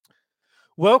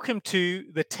Welcome to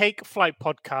the Take Flight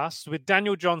podcast with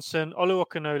Daniel Johnson,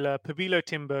 Oluokanola, Pabilo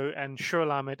Timbo, and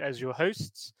Shurl Ahmed as your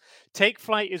hosts. Take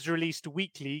Flight is released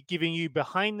weekly, giving you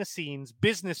behind the scenes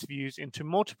business views into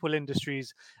multiple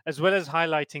industries, as well as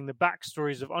highlighting the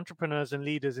backstories of entrepreneurs and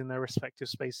leaders in their respective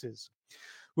spaces.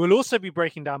 We'll also be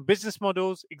breaking down business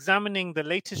models, examining the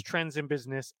latest trends in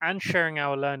business, and sharing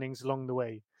our learnings along the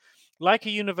way. Like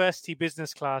a university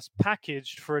business class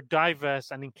packaged for a diverse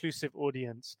and inclusive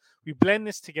audience, we blend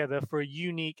this together for a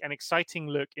unique and exciting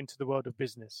look into the world of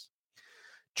business.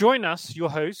 Join us,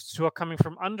 your hosts, who are coming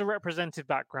from underrepresented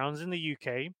backgrounds in the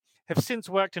UK, have since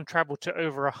worked and traveled to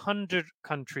over 100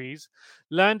 countries,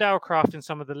 learned our craft in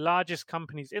some of the largest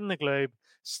companies in the globe,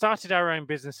 started our own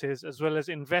businesses, as well as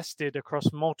invested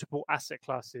across multiple asset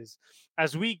classes,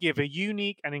 as we give a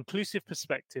unique and inclusive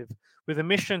perspective with a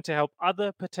mission to help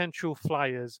other potential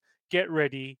flyers get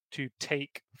ready to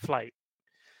take flight.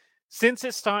 Since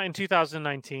its start in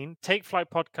 2019, Take Flight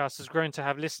Podcast has grown to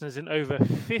have listeners in over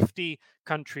 50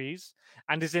 countries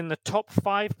and is in the top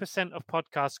 5% of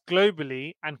podcasts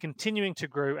globally and continuing to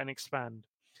grow and expand.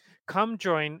 Come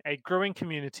join a growing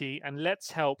community and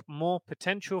let's help more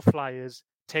potential flyers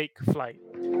take flight.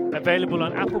 Available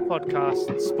on Apple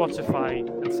Podcasts, Spotify,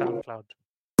 and SoundCloud.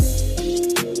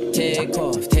 Take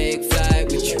off, take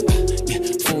flight with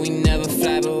you. For we never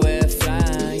fly, but we're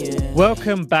flying.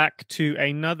 Welcome back to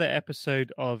another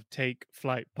episode of Take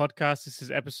Flight Podcast. This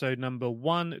is episode number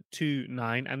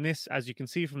 129. And this, as you can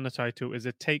see from the title, is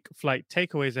a Take Flight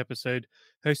Takeaways episode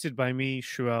hosted by me,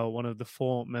 Shuel, one of the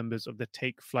 4 members of the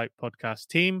Take Flight Podcast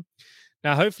team.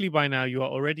 Now, hopefully by now you are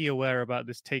already aware about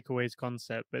this takeaways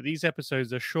concept, but these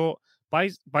episodes are short,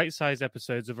 bite-sized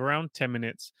episodes of around 10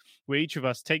 minutes where each of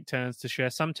us take turns to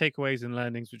share some takeaways and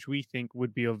learnings which we think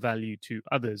would be of value to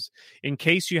others. In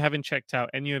case you haven't checked out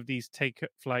any of these Take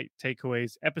Flight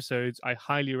Takeaways episodes, I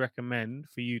highly recommend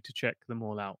for you to check them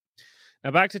all out. Now,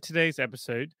 back to today's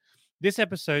episode. This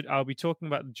episode, I'll be talking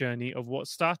about the journey of what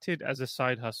started as a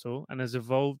side hustle and has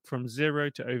evolved from zero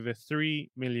to over £3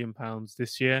 million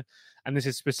this year. And this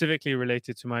is specifically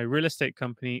related to my real estate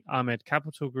company, Ahmed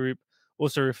Capital Group,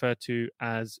 also referred to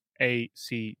as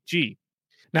ACG.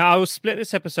 Now, I will split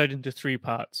this episode into 3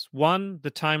 parts. 1,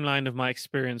 the timeline of my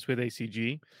experience with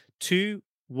ACG. 2,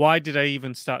 why did I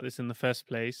even start this in the first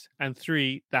place? And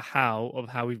 3, the how of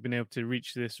how we've been able to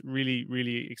reach this really,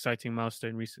 really exciting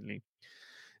milestone recently.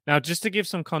 Now, just to give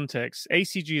some context,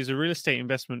 ACG is a real estate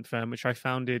investment firm which I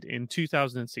founded in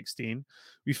 2016.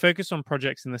 We focus on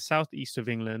projects in the southeast of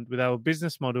England, with our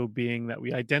business model being that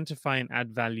we identify and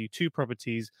add value to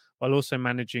properties while also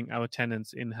managing our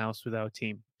tenants in-house with our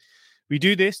team. We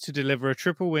do this to deliver a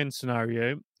triple win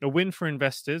scenario: a win for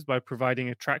investors by providing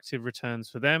attractive returns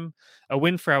for them, a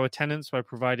win for our tenants by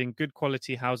providing good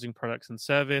quality housing products and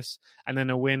service, and then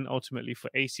a win ultimately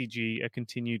for ACG, a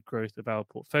continued growth of our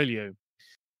portfolio.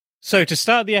 So to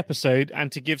start the episode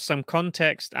and to give some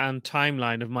context and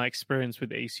timeline of my experience with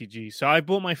ACG. So I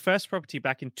bought my first property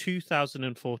back in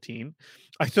 2014.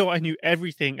 I thought I knew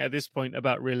everything at this point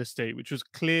about real estate, which was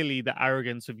clearly the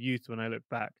arrogance of youth when I look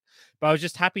back. But I was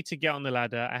just happy to get on the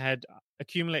ladder. I had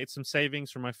accumulated some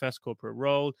savings from my first corporate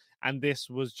role, and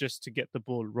this was just to get the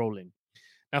ball rolling.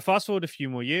 Now, fast forward a few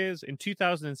more years. In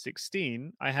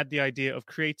 2016, I had the idea of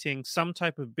creating some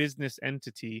type of business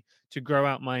entity to grow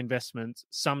out my investments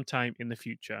sometime in the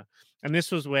future. And this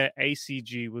was where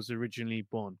ACG was originally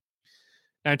born.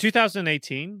 Now, in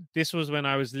 2018, this was when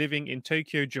I was living in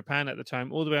Tokyo, Japan at the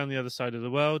time, all the way on the other side of the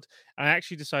world. And I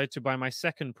actually decided to buy my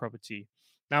second property.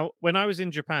 Now, when I was in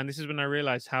Japan, this is when I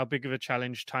realized how big of a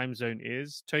challenge time zone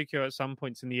is. Tokyo at some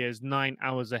points in the year is 9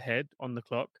 hours ahead on the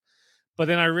clock. But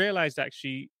then I realized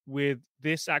actually with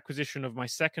this acquisition of my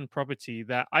second property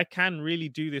that I can really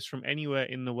do this from anywhere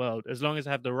in the world as long as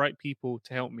I have the right people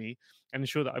to help me and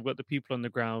ensure that I've got the people on the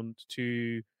ground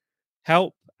to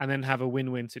help and then have a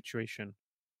win-win situation.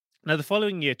 Now, the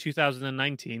following year,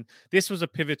 2019, this was a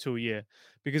pivotal year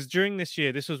because during this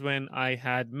year, this was when I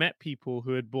had met people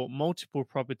who had bought multiple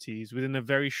properties within a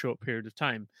very short period of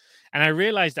time. And I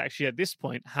realized actually at this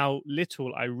point how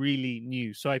little I really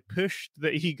knew. So I pushed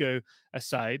the ego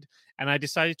aside and I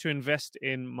decided to invest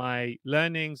in my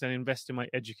learnings and invest in my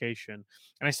education.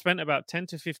 And I spent about 10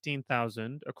 to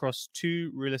 15,000 across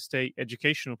 2 real estate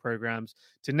educational programs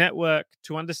to network,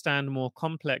 to understand more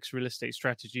complex real estate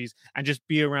strategies, and just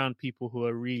be around people who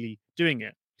are really doing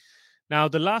it. Now,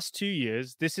 the last 2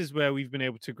 years, this is where we've been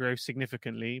able to grow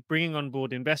significantly, bringing on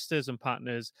board investors and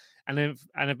partners, and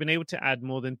have been able to add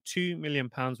more than £2 million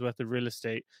worth of real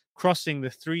estate, crossing the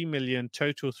 3 million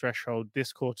total threshold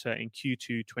this quarter in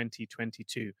Q2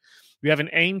 2022. We have an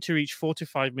aim to reach 4 to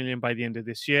 5 million by the end of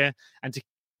this year and to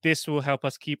This will help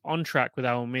us keep on track with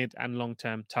our mid and long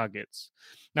term targets.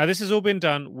 Now, this has all been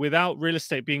done without real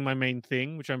estate being my main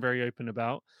thing, which I'm very open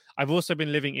about. I've also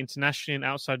been living internationally and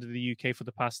outside of the UK for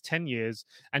the past 10 years.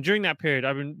 And during that period,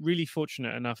 I've been really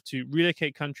fortunate enough to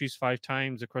relocate countries 5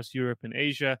 times across Europe and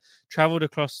Asia, traveled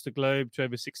across the globe to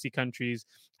over 60 countries,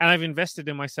 and I've invested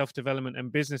in my self development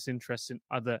and business interests in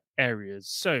other areas.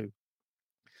 So,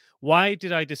 why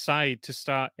did I decide to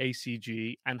start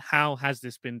ACG and how has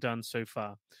this been done so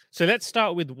far? So let's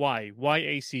start with why. Why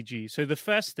ACG? So the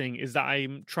first thing is that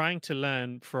I'm trying to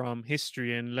learn from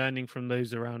history and learning from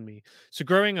those around me. So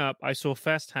growing up, I saw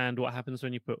firsthand what happens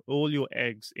when you put all your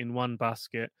eggs in one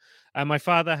basket. And my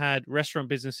father had restaurant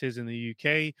businesses in the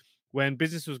UK. When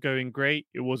business was going great,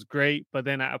 it was great. But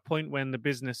then at a point when the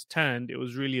business turned, it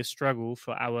was really a struggle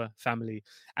for our family,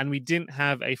 and we didn't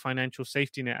have a financial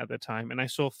safety net at the time. And I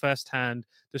saw firsthand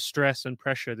the stress and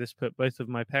pressure this put both of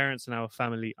my parents and our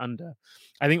family under.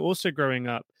 I think also growing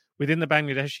up within the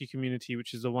Bangladeshi community,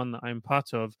 which is the one that I'm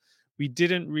part of, we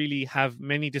didn't really have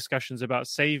many discussions about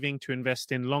saving to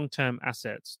invest in long term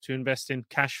assets, to invest in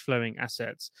cash flowing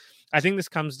assets. I think this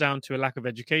comes down to a lack of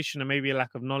education and maybe a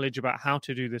lack of knowledge about how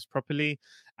to do this properly.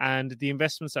 And the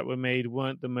investments that were made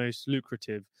weren't the most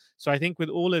lucrative. So I think with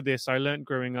all of this, I learned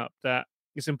growing up that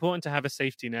it's important to have a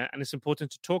safety net, and it's important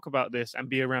to talk about this and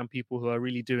be around people who are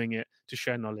really doing it to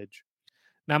share knowledge.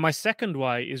 Now, my second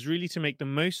why is really to make the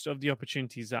most of the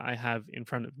opportunities that I have in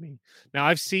front of me. Now,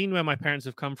 I've seen where my parents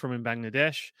have come from in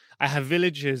Bangladesh. I have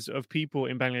villages of people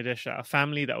in Bangladesh that are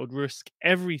family that would risk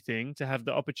everything to have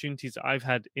the opportunities that I've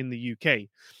had in the UK.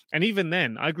 And even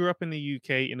then, I grew up in the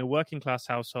UK in a working class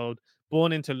household,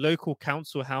 born into local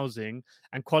council housing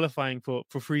and qualifying for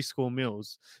free school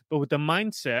meals. But with the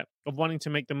mindset of wanting to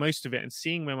make the most of it and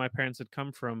seeing where my parents had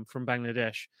come from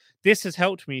Bangladesh, this has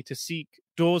helped me to seek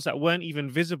doors that weren't even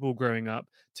visible growing up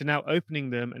to now opening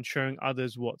them and showing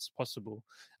others what's possible.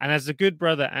 And as the good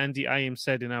brother Andy Ayim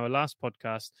said in our last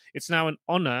podcast, it's now an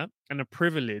honor and a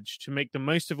privilege to make the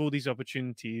most of all these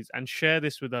opportunities and share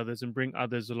this with others and bring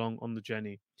others along on the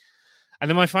journey. And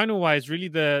then my final why is really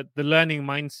the learning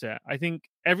mindset. I think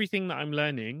everything that I'm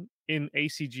learning in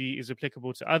ACG is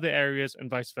applicable to other areas and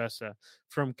vice versa.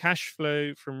 From cash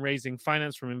flow, from raising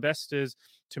finance from investors,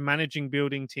 to managing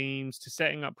building teams, to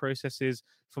setting up processes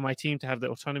for my team to have the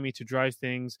autonomy to drive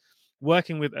things,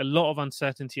 working with a lot of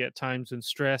uncertainty at times and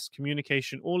stress,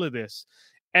 communication, all of this.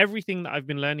 Everything that I've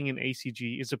been learning in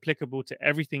ACG is applicable to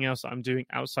everything else that I'm doing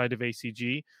outside of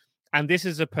ACG. And this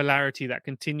is a polarity that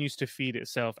continues to feed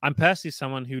itself. I'm personally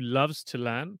someone who loves to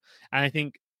learn. And I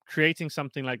think creating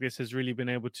something like this has really been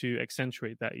able to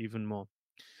accentuate that even more.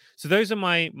 So those are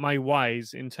my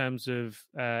whys in terms of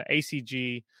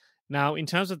ACG. Now, in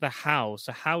terms of the how,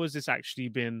 so how has this actually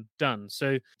been done?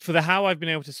 So for the how, I've been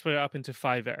able to split it up into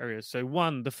 5 areas. So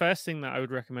one, the first thing that I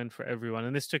would recommend for everyone,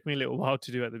 and this took me a little while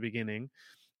to do at the beginning,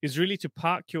 is really to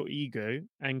park your ego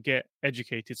and get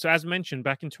educated. So, as mentioned,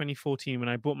 back in 2014, when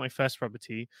I bought my first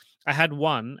property, I had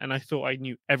one and I thought I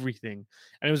knew everything.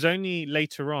 And it was only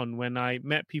later on when I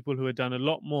met people who had done a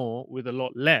lot more with a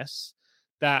lot less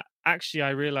that actually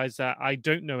I realized that I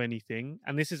don't know anything.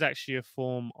 And this is actually a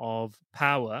form of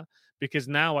power because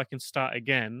now I can start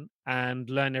again and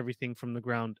learn everything from the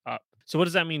ground up. So, what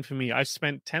does that mean for me? I've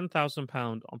spent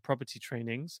 £10,000 on property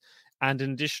trainings and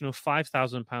an additional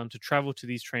 £5,000 to travel to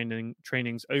these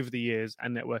trainings over the years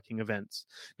and networking events.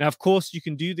 Now, of course, you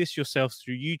can do this yourself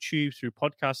through YouTube, through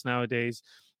podcasts nowadays.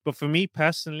 But for me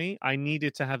personally, I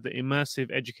needed to have the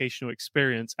immersive educational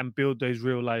experience and build those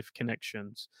real life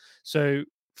connections. So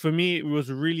for me, it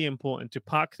was really important to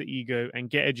park the ego and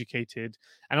get educated.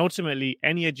 And ultimately,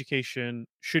 any education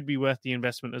should be worth the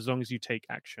investment as long as you take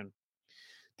action.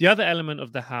 The other element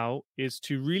of the how is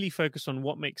to really focus on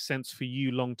what makes sense for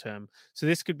you long term. So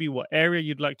this could be what area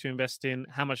you'd like to invest in,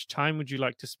 how much time would you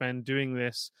like to spend doing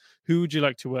this, who would you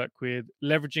like to work with,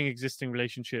 leveraging existing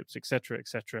relationships, etc.,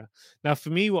 etc. Now, for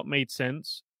me, what made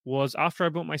sense was after I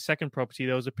bought my second property,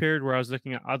 there was a period where I was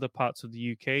looking at other parts of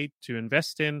the UK to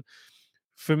invest in.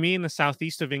 For me, in the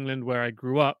southeast of England, where I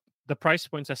grew up, the price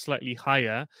points are slightly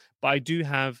higher, but I do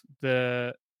have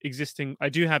existing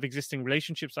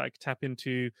relationships that I could tap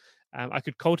into. I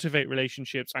could cultivate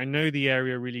relationships. I know the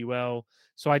area really well.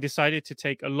 So I decided to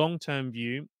take a long term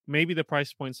view. Maybe the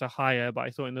price points are higher, but I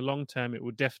thought in the long term it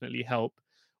would definitely help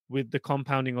with the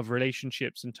compounding of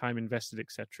relationships and time invested,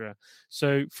 etc.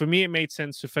 So for me, it made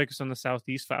sense to focus on the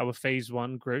Southeast for our phase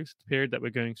one growth period that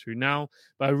we're going through now.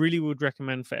 But I really would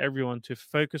recommend for everyone to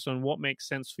focus on what makes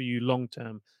sense for you long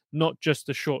term, not just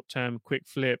the short term quick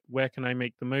flip. Where can I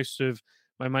make the most of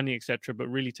my money, etc., but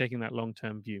really taking that long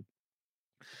term view.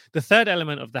 The third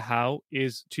element of the how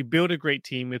is to build a great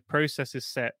team with processes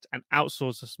set and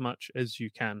outsource as much as you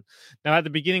can. Now, at the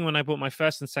beginning, when I bought my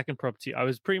first and second property, I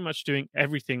was pretty much doing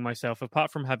everything myself,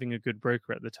 apart from having a good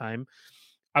broker at the time.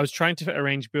 I was trying to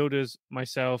arrange builders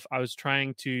myself. I was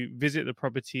trying to visit the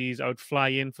properties. I would fly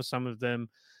in for some of them.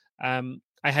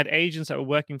 I had agents that were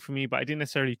working for me, but I didn't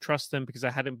necessarily trust them because I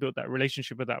hadn't built that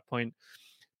relationship at that point.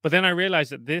 But then I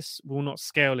realized that this will not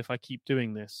scale if I keep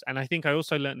doing this. And I think I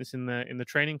also learned this in the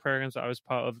training programs that I was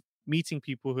part of, meeting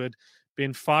people who had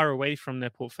been far away from their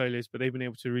portfolios, but they've been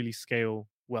able to really scale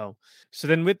well. So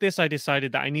then with this, I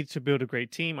decided that I needed to build a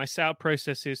great team. I set out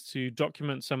processes to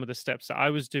document some of the steps that I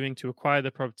was doing to acquire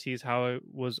the properties, how I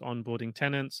was onboarding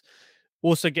tenants,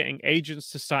 also getting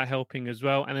agents to start helping as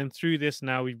well. And then through this,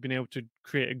 now we've been able to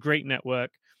create a great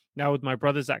network. Now, with my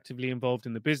brothers actively involved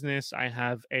in the business, I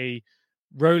have a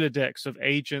Rolodex of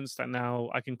agents that now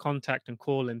I can contact and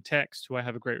call and text, who I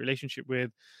have a great relationship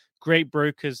with, great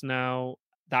brokers now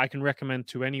that I can recommend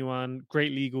to anyone,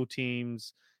 great legal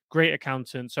teams, great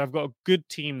accountants. So I've got a good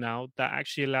team now that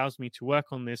actually allows me to work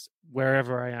on this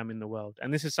wherever I am in the world.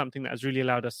 And this is something that has really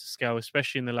allowed us to scale,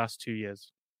 especially in the last 2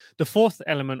 years. The fourth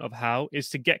element of how is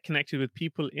to get connected with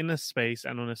people in a space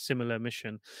and on a similar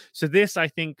mission. So, this, I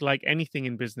think, like anything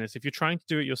in business, if you're trying to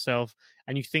do it yourself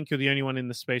and you think you're the only one in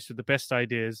the space with the best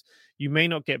ideas, you may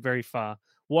not get very far.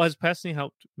 What has personally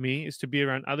helped me is to be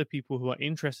around other people who are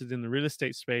interested in the real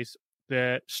estate space.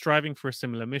 They're striving for a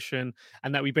similar mission,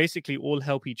 and that we basically all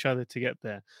help each other to get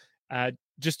there.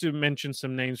 Just to mention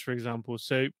some names, for example,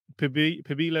 so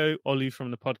Pabilo, Olu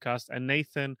from the podcast, and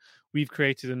Nathan, we've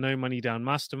created a No Money Down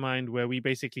mastermind where we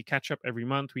basically catch up every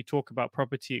month. We talk about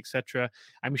property, etc.,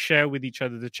 and we share with each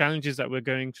other the challenges that we're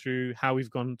going through, how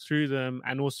we've gone through them,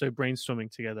 and also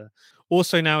brainstorming together.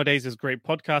 Also, nowadays, there's great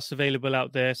podcasts available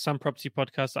out there. Some property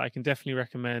podcasts that I can definitely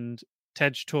recommend.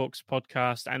 Tej Talks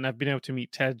podcast, and I've been able to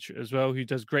meet Tej as well, who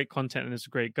does great content and is a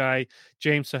great guy.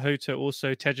 James Sahota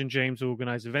also. Tej and James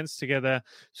organize events together.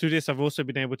 Through this, I've also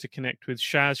been able to connect with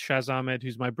Shaz Ahmed,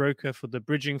 who's my broker for the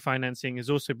bridging financing, has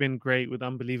also been great with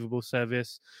unbelievable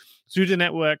service. Through the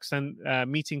networks and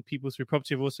meeting people through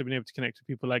property, I've also been able to connect with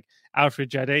people like Alfred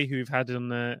Jade, who we've had on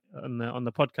the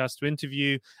podcast to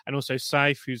interview, and also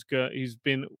Saif, who's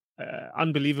been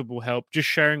unbelievable help, just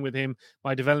sharing with him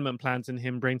my development plans and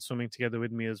him brainstorming together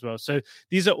with me as well. So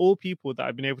these are all people that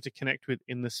I've been able to connect with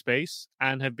in the space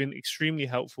and have been extremely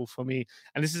helpful for me.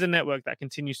 And this is a network that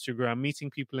continues to grow. I'm meeting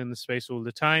people in the space all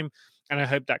the time, and I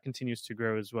hope that continues to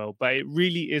grow as well. But it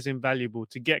really is invaluable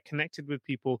to get connected with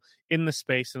people in the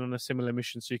space and on a similar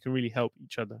mission so you can really help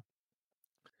each other.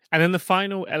 And then the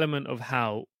final element of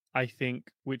how, I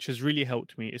think, which has really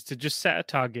helped me, is to just set a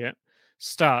target,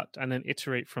 start, and then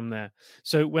iterate from there.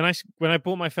 So when I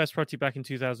bought my first property back in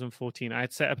 2014, I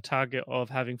had set up a target of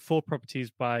having 4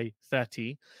 properties by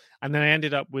 30, and then I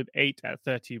ended up with 8 at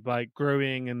 30 by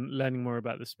growing and learning more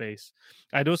about the space.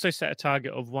 I'd also set a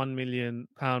target of £1 million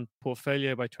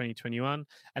portfolio by 2021,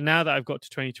 and now that I've got to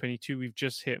 2022, we've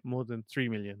just hit more than 3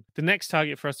 million. The next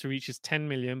target for us to reach is 10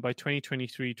 million by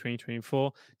 2023,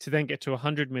 2024, to then get to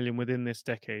 100 million within this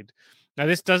decade. Now,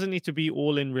 this doesn't need to be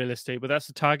all in real estate, but that's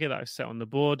the target that I set on the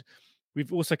board.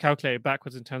 We've also calculated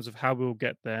backwards in terms of how we'll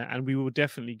get there, and we will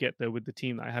definitely get there with the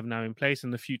team that I have now in place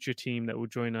and the future team that will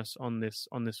join us on this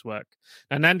work.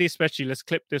 Now, Nandi, especially, let's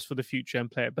clip this for the future and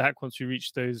play it back once we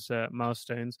reach those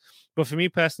milestones. But for me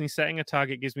personally, setting a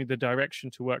target gives me the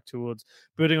direction to work towards,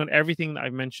 building on everything that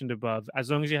I've mentioned above. As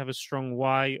long as you have a strong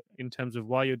why in terms of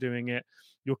why you're doing it,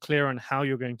 you're clear on how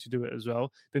you're going to do it as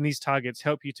well, then these targets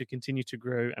help you to continue to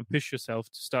grow and push yourself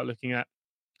to start looking at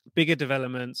bigger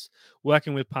developments,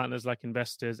 working with partners like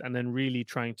investors, and then really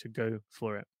trying to go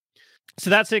for it.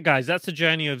 So that's it, guys. That's the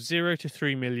journey of 0 to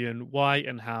 3 million, why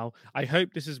and how. I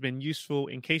hope this has been useful.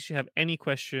 In case you have any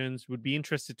questions, would be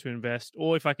interested to invest,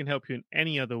 or if I can help you in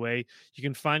any other way, you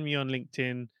can find me on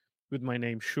LinkedIn with my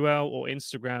name Shuel, or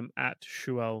Instagram at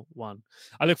Shuel1.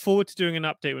 I look forward to doing an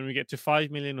update when we get to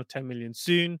 5 million or 10 million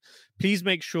soon. Please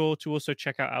make sure to also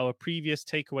check out our previous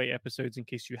takeaway episodes in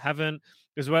case you haven't,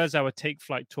 as well as our Take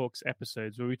Flight Talks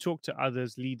episodes where we talk to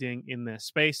others leading in their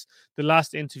space. The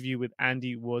last interview with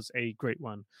Andy was a great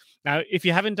one. Now, if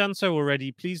you haven't done so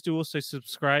already, please do also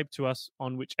subscribe to us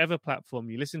on whichever platform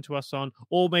you listen to us on,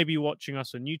 or maybe watching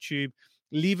us on YouTube.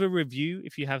 Leave a review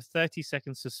if you have 30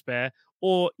 seconds to spare,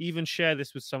 or even share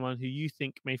this with someone who you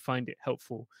think may find it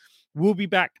helpful. We'll be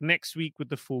back next week with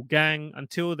the full gang.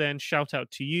 Until then, shout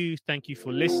out to you. Thank you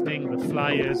for listening. The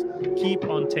Flyers, keep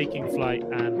on taking flight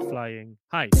and flying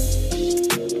high.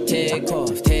 Take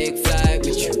off, take flight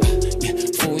with you.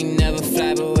 For we never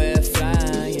fly, but we're